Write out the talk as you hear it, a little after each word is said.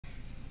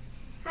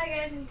Hi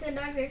guys,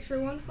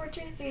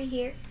 NintendogsX14223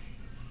 here,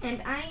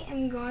 and I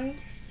am going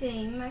to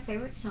sing my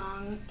favorite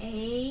song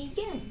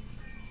again.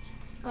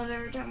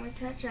 Every time we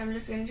touch, I'm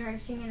just going to try to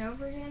sing it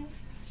over again,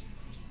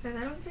 because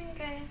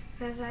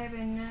I've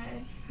been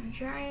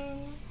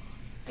trying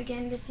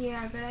again to see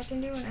how good I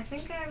can do, and I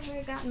think I've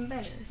really gotten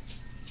better.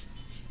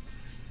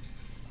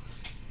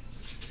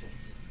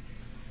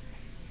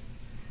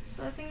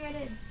 So I think I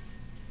did.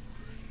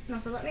 Now,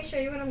 so let me show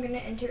you what I'm going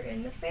to enter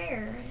in the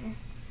fair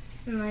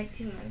in like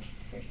 2 months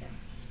or so.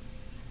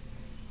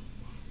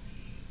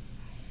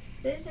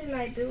 This is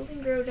my build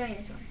and grow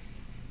dinosaur.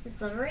 This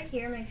lever right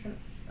here makes him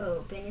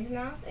open his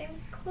mouth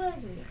and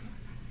close his mouth.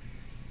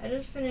 I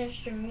just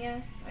finished him,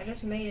 I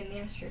just made him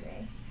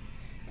yesterday.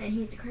 And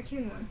he's the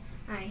cartoon one.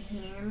 I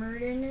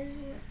hammered in his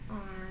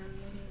arm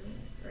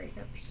right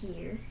up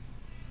here.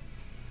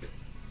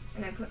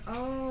 And I put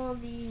all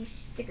these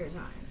stickers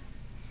on him.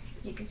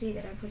 As you can see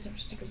that I put some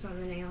stickers on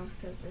the nails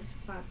because the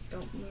spots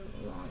don't move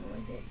along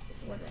with it.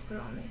 With what I put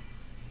on there.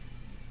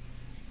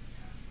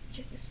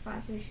 Check the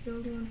spots, they're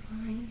still doing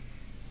fine.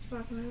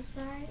 Spots on the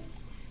side,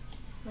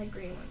 like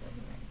green one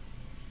doesn't matter.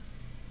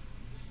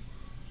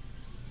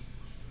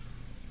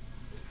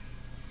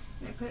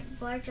 And I put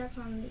black dots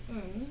on the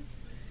end,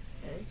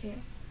 those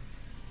here,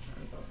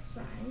 on both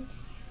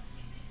sides.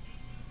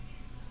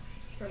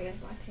 So he has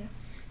black tail.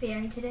 But yeah,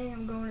 and today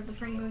I'm going to the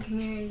Franklin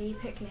Community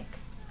Picnic.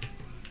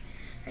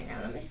 Right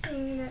now, let me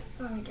sing that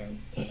song again.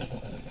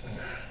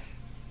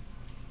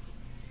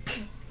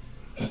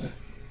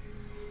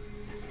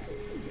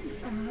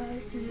 I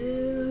still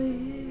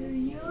hear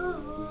your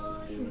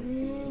voice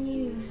when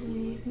you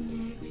sleep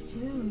next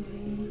to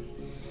me.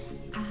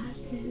 I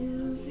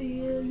still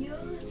feel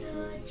your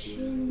touch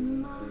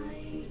in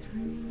my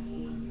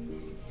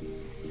dreams.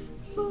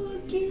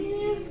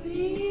 Forgive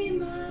me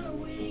my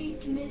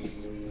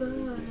weakness, but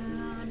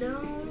I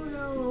don't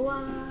know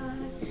why.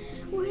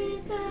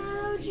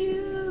 Without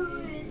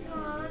you, it's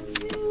hard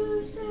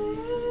to survive.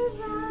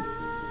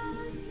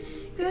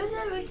 'Cause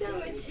every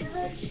time I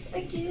touch,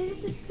 I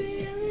get this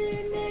feeling,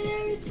 and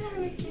every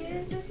time I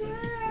kiss, I swear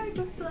I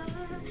can fly.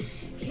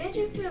 Can't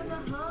you feel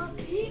my heart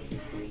beat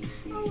fast?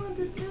 I want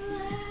this to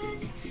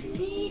last.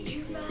 Need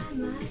you by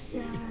my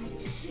side.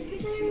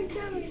 'Cause every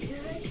time we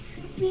touch,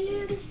 I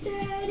feel the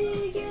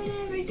static, and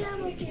every time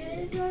we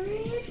kiss, I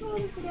reach for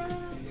the sky.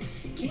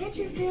 Can't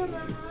you feel my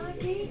heart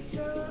beat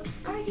so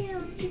I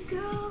can't let you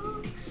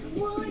go?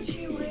 Want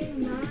you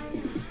in my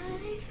life.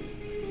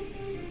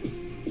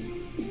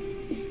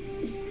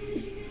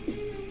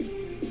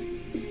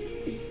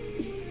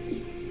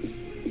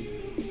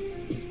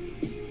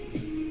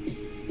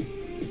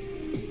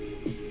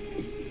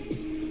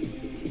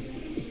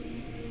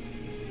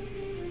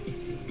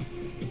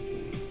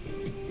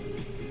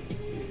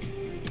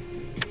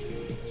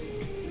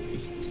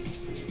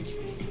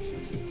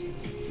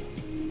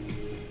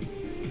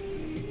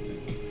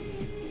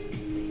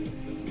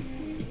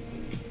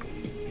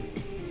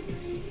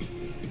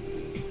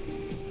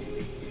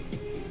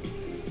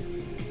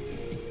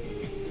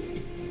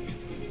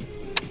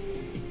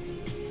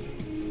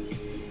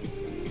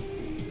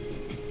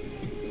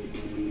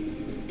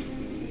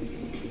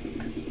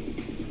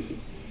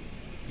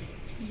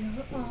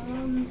 Your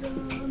arms are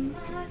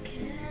my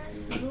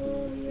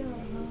castle, your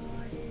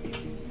heart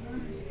is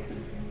my sky.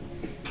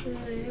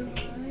 They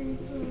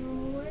wipe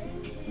away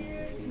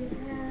tears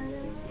without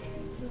a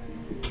cry.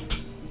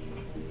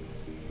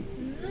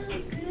 The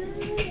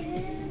good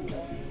and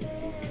the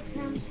bad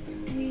times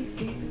we've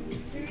been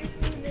through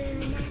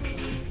them all.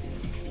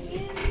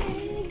 You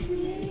make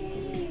me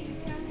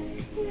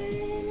rise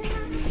when I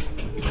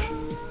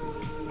fall.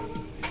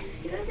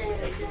 'Cause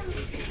every time we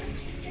touch,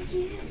 I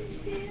get this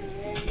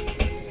feeling.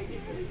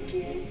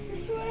 Kiss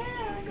is where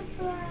I can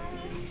fly.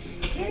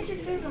 Can't you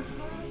feel my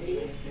heart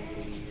beat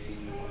fast?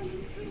 I want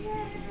this to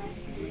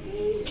last.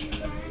 Need you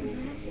by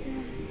my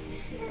side.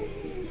 And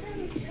every time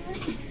we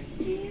touch,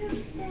 I feel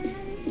the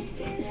static.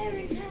 And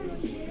every time we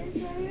kiss,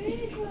 I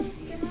reach for the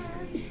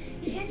sky.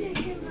 Can't you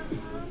feel my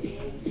heart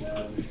beat so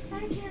I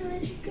can't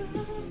let you go?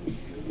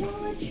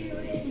 Want you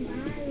in my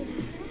life.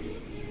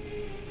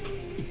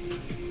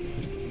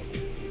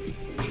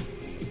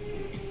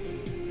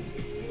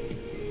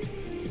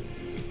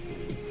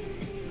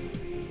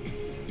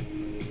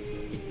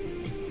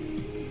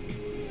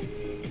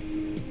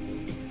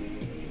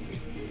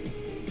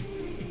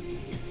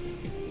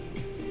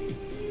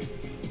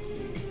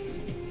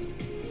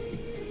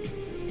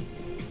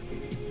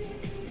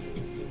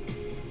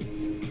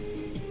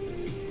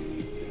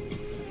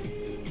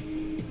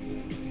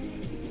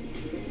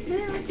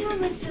 Every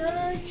time I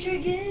touch, I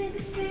get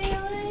this feeling,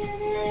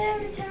 and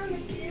every time I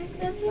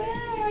kiss, I swear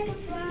I can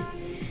fly.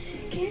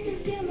 Can't you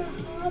feel my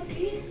heart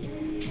beat so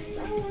fast?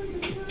 I want the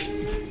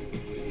stars,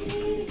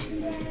 need you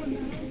by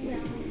my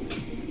side.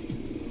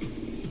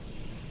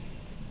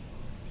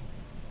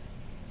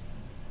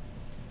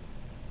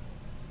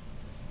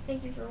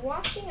 Thank you for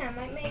watching. I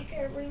might make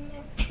a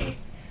remix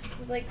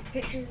with like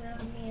pictures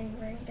of me and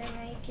Brent. I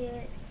make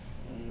it.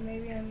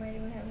 Maybe I might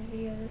even have a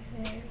video of this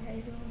how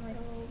you doing like a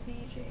little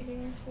DJ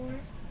dance for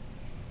it.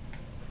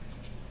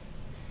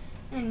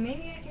 And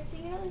maybe I can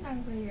sing another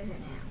song for you guys right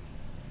now.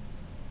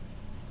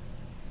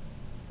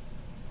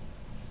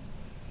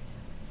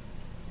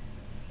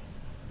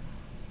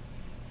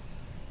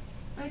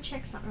 Let me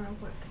check something real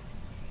quick.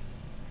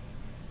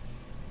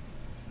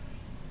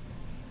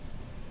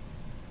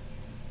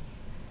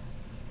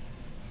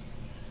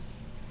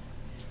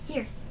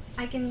 Here,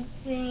 I can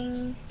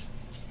sing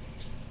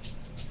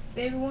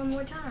Baby One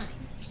More Time.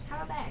 How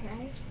about that,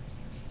 guys?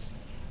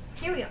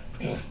 Here we go.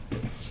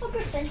 Oh,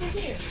 good, Frankie's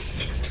here.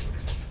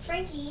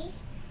 Frankie,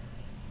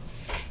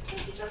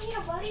 come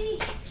here, buddy.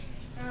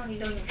 Oh, he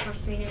doesn't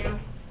trust me now.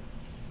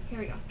 Here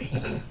we go.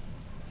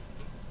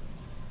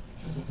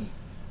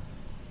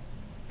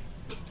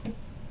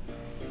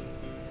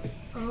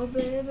 Oh,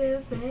 baby,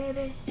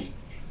 baby.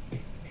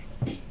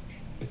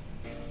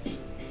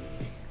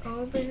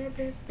 Oh,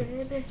 baby,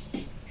 baby.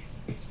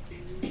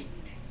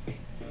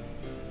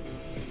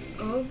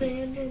 Oh,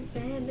 baby,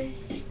 baby.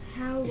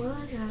 How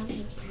was I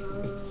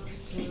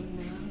supposed to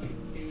know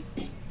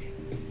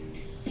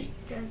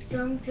that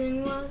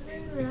something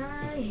wasn't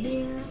right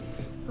here?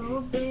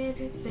 Oh,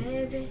 baby,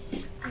 baby.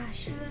 I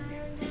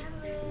shouldn't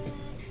have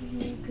let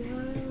you go.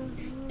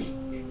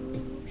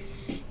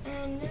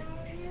 And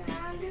now you're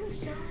out of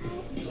sight,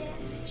 yeah.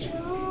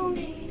 Show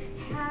me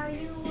how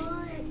you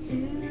want it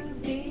to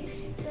be.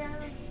 Tell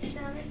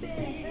me,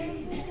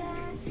 baby, 'cause I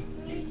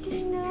need to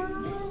know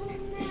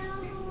now.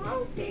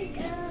 Oh,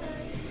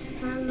 because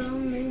my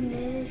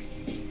loneliness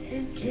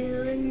is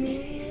killing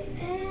me,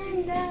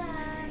 and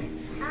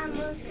I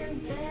must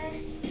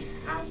confess,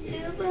 I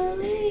still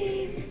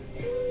believe.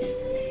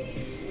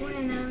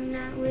 When I'm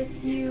not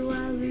with you,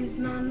 I lose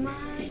my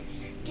mind.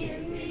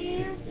 Give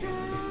me a sign.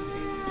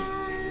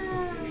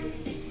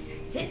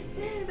 Hit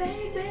me,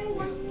 baby,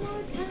 one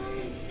more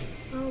time.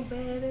 Oh,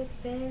 baby,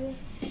 baby,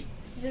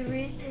 the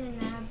reason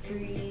I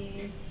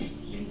breathe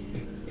is you.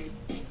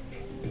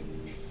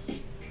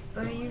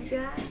 But you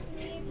got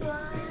me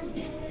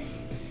blinded.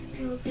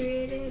 Oh,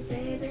 pretty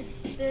baby,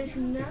 there's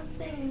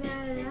nothing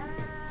that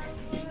I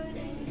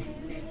wouldn't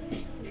do.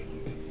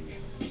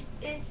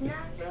 It's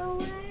not the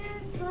way I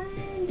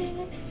planned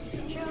it.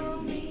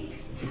 Show me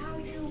how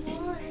you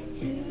want it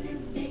to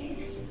be.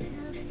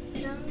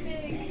 Don't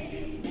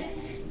baby,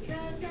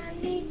 'cause I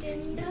need to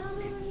know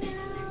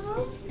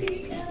now.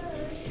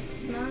 Because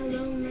my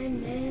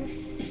loneliness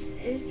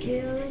is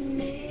killing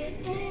me,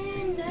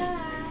 and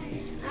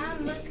I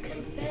must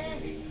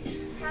confess,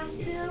 I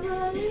still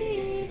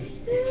believe.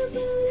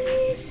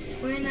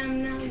 When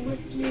I'm not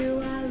with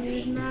you, I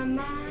lose my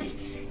mind.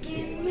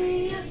 Give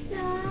me a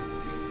sign.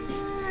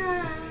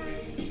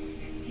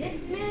 Hit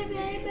me,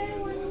 baby,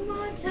 one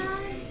more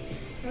time.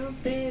 Oh,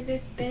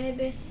 baby,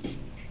 baby.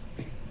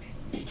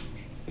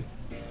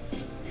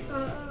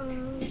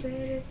 Oh,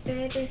 baby,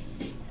 baby.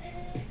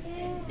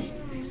 Yeah.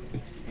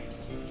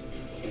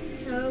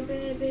 Oh,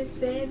 baby,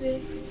 baby.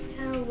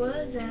 How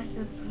was I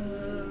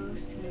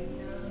supposed to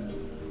know?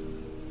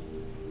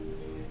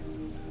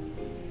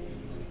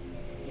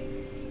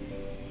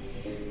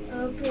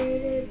 Oh,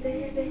 pretty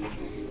baby,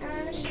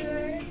 I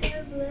sure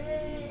have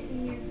let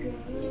you go.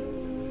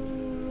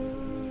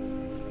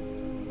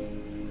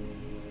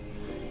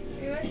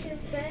 You must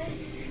confess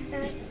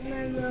that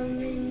my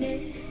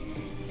loneliness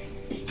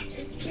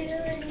is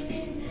killing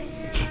me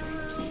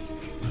now.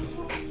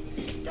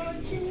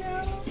 Don't you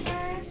know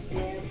I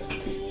still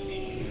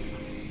believe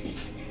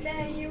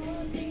that you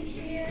will be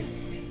here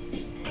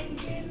and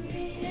give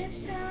me a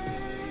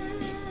sign.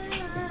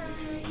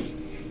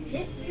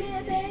 Hit me,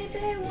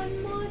 baby, one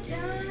more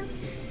time.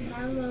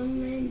 My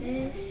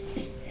loneliness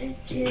is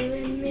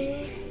killing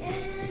me,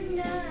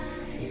 and I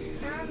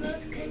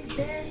must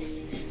confess,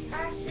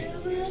 I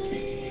still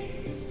believe.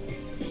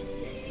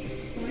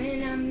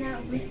 When I'm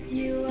not with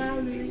you, I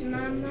lose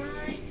my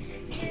mind.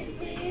 Give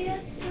me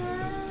a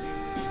sign.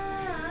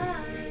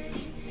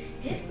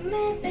 Hit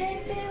me,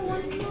 baby,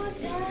 one more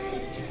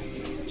time.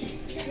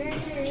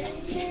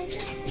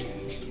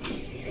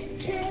 It's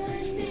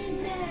killing me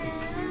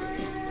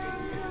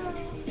now.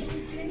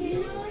 And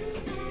you know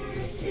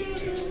I still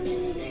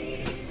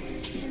believe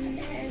in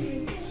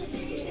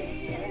everything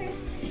here.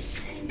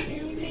 And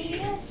give me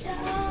a sign.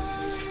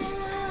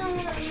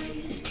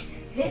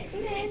 Hit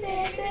me,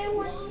 baby,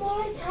 one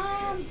more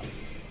time.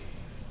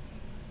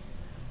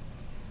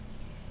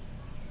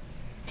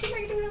 See if I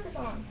can do another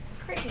song.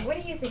 Crazy. What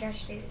do you think I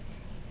should do this?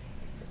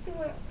 Let's see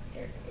what else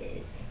there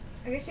is.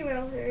 I can see what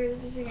else there is.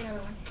 Let's sing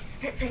another one.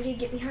 Alright, Frankie,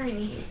 get behind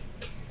me.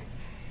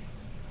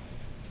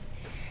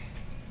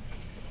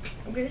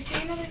 I'm gonna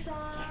sing another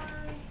song,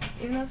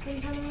 even though it's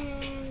been 10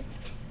 minutes.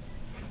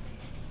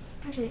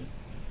 Let's see.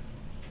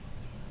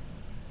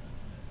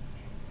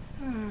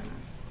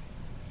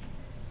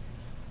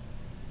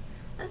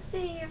 Let's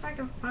see if I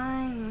can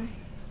find my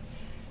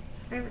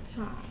favorite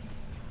song.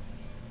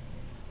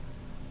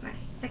 My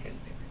second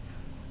favorite song.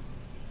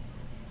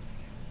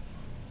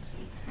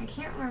 I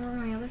can't remember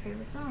my other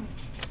favorite song.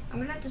 I'm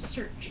gonna have to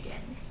search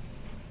again.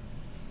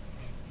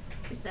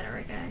 Is that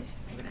alright, guys?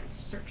 I'm gonna have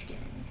to search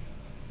again.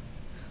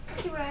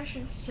 Let's see what I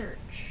should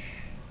search.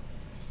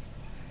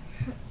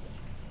 Let's see.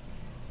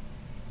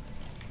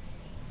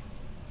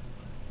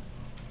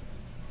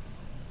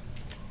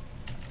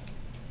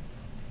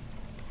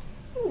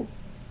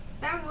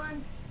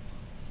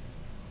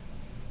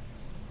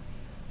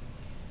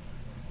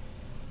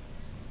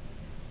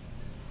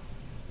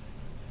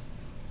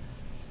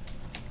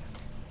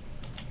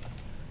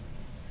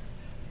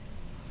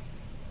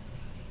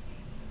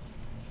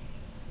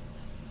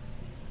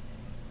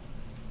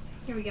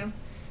 Here we go.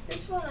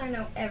 This one I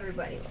know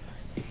everybody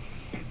loves.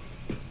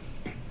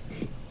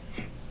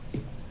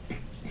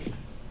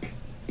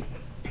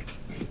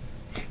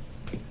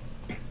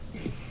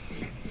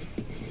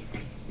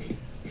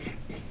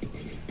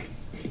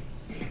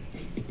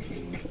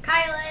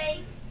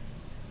 Kylie!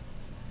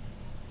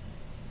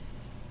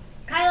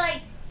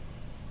 Kylie!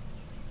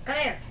 Come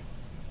here.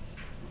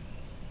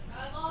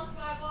 I lost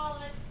my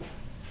wallet.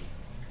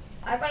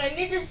 But I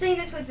need you to sing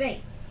this with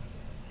me.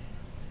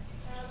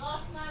 I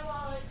lost my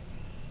wallet.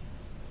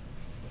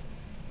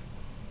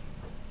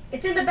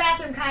 It's in the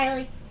bathroom,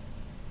 Kylie.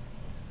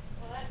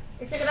 What?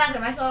 It's in the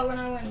bathroom. I saw it when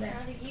I went there.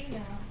 How do you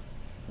know?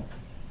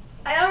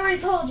 I already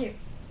told you.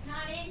 It's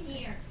not in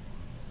here.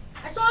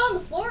 I saw it on the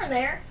floor in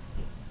there.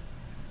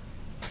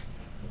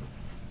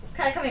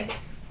 Kylie, come here.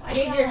 I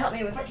need you to help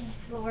me with this.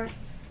 Floor.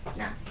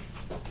 No.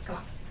 Come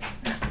on.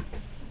 No.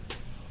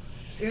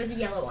 You're the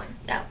yellow one.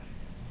 No.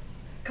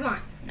 Come on.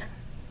 No.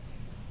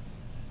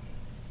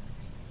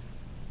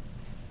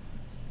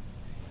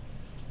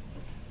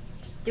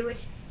 Just do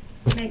it.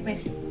 Make me.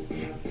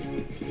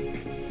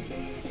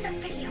 Stop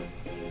video.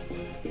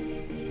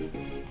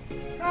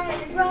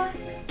 Ride rock.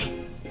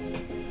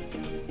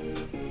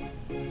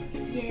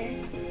 Yeah.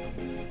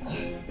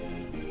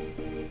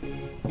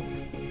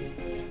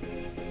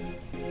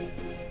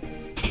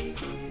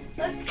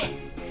 Let's go.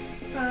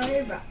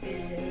 Party rock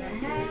is in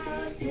the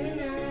house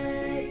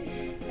tonight.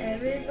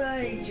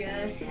 Everybody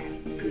just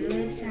have a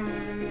good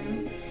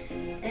time.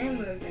 And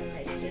we're gonna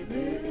make you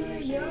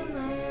lose your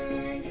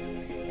mind.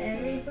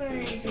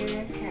 Everybody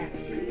just have a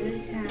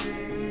good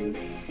time.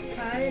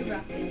 Party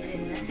rock is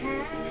in the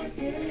house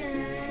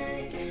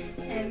tonight.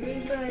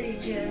 Everybody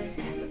just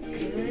have a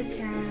good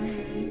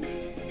time.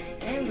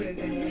 And we're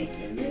gonna make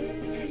you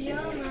lose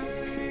your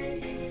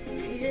mind.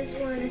 We just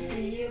wanna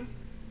see you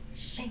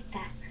shake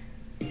that.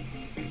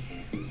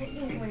 I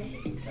think when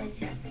it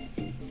lights up.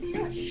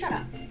 No, shut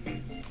up.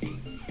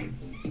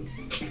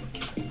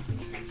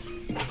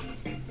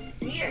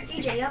 Need our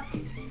DJ up.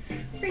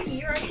 Ricky,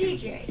 you're our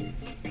DJ.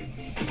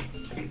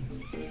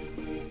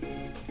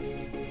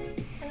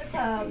 In the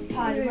club,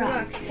 party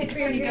rock. Pick a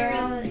pretty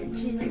girl and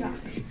she's the dog.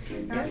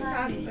 I'm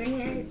probably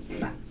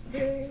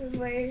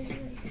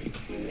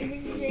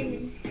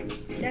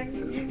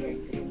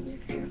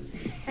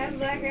have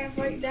black, half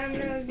white,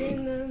 domino,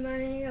 game the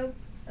money, hope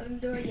I'm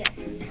doing it.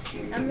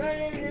 I'm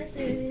running the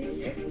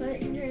cities,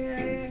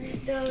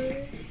 like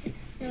dollars,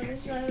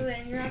 slow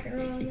and rock and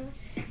roll.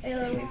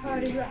 Hello, we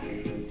party rock.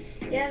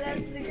 Yeah,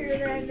 that's the crew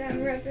that I'm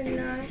repping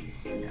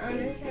on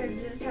this head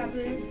to the top of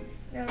this.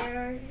 No,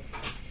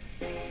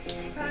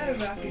 party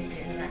rock is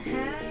in the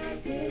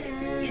house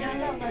tonight. You don't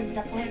know Led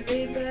Zeppelin?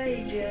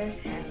 Everybody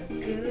just have a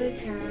good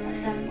time.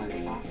 Led Zeppelin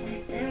is awesome.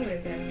 And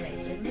we're gonna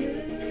make you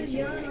lose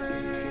your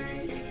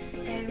mind.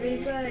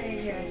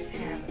 Everybody just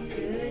have a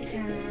good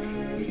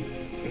time.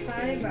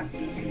 Party rock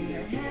is in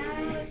the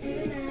house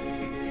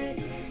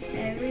tonight.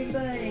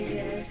 Everybody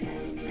just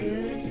have a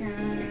good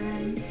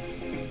time.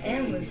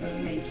 And we're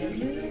gonna make you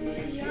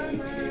lose your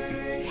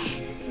mind.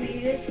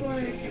 We just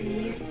wanna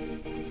see you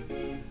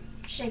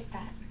Shake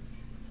that.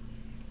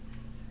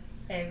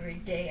 every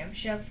day. I'm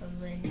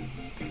shuffling.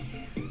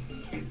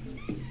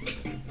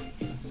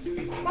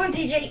 Come on,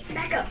 DJ,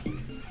 back up.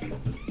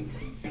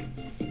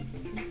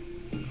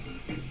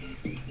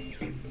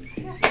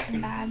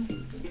 Fucking bad.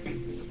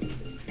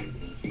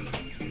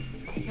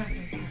 It's not so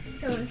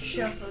bad. Don't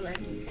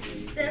shuffling.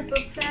 Step up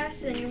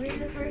fast and you'll be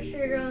the first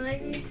to go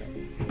like me.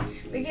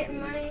 We're getting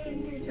money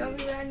and don't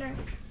be right now.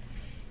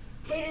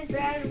 Hate is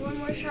bad. One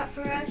more shot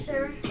for us,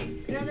 or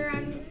another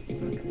round.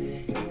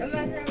 Come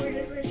on, we're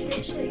just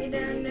gonna shake it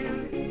down now.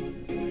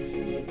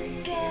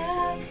 Get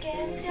up,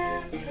 get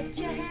down, put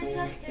your hands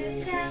up to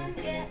the sound.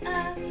 Get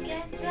up,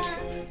 get down,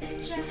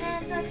 put your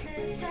hands up to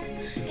the sound.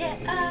 Get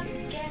up,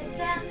 get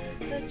down,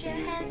 put your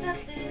hands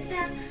up to the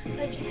sound.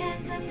 Put your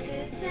hands up to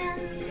the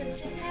sound.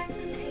 Put your hands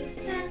up to the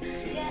sound.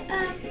 Get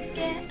up,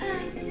 get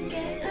up,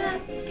 get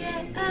up,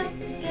 get up,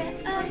 get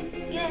up,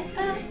 get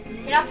up.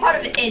 You're not part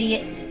of it,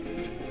 idiot.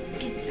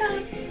 Get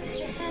up, put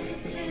your hands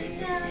up to the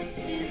sound,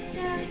 to the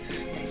sound.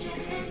 Put your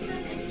hands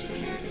up, put your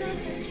hands up,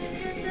 put your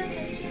hands up,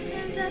 put your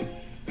hands up.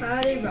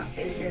 Party rock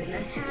is in the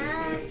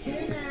house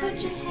tonight.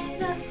 Put your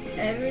hands up,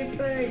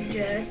 Everybody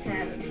just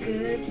have a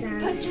good time.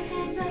 put your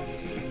hands up,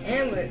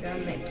 And we're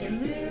gonna make you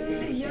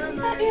lose your put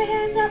your mind.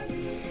 hands up.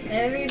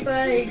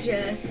 Everybody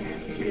just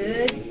have a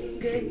good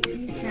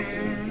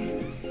time.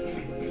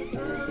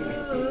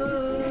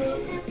 Oh, Put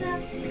your hands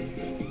up,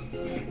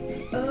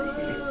 oh,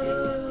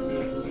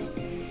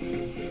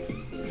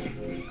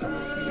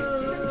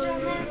 put your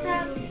hands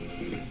up,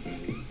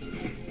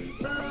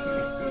 oh.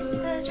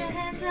 put your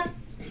hands up.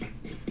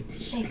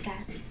 Shake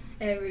that.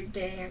 Every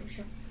day I'm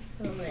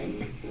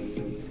shuffling.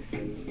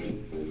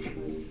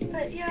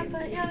 Put your.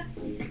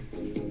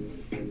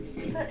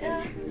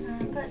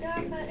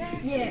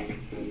 Yeah.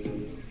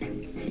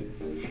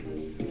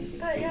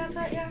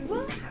 Put your. Woo!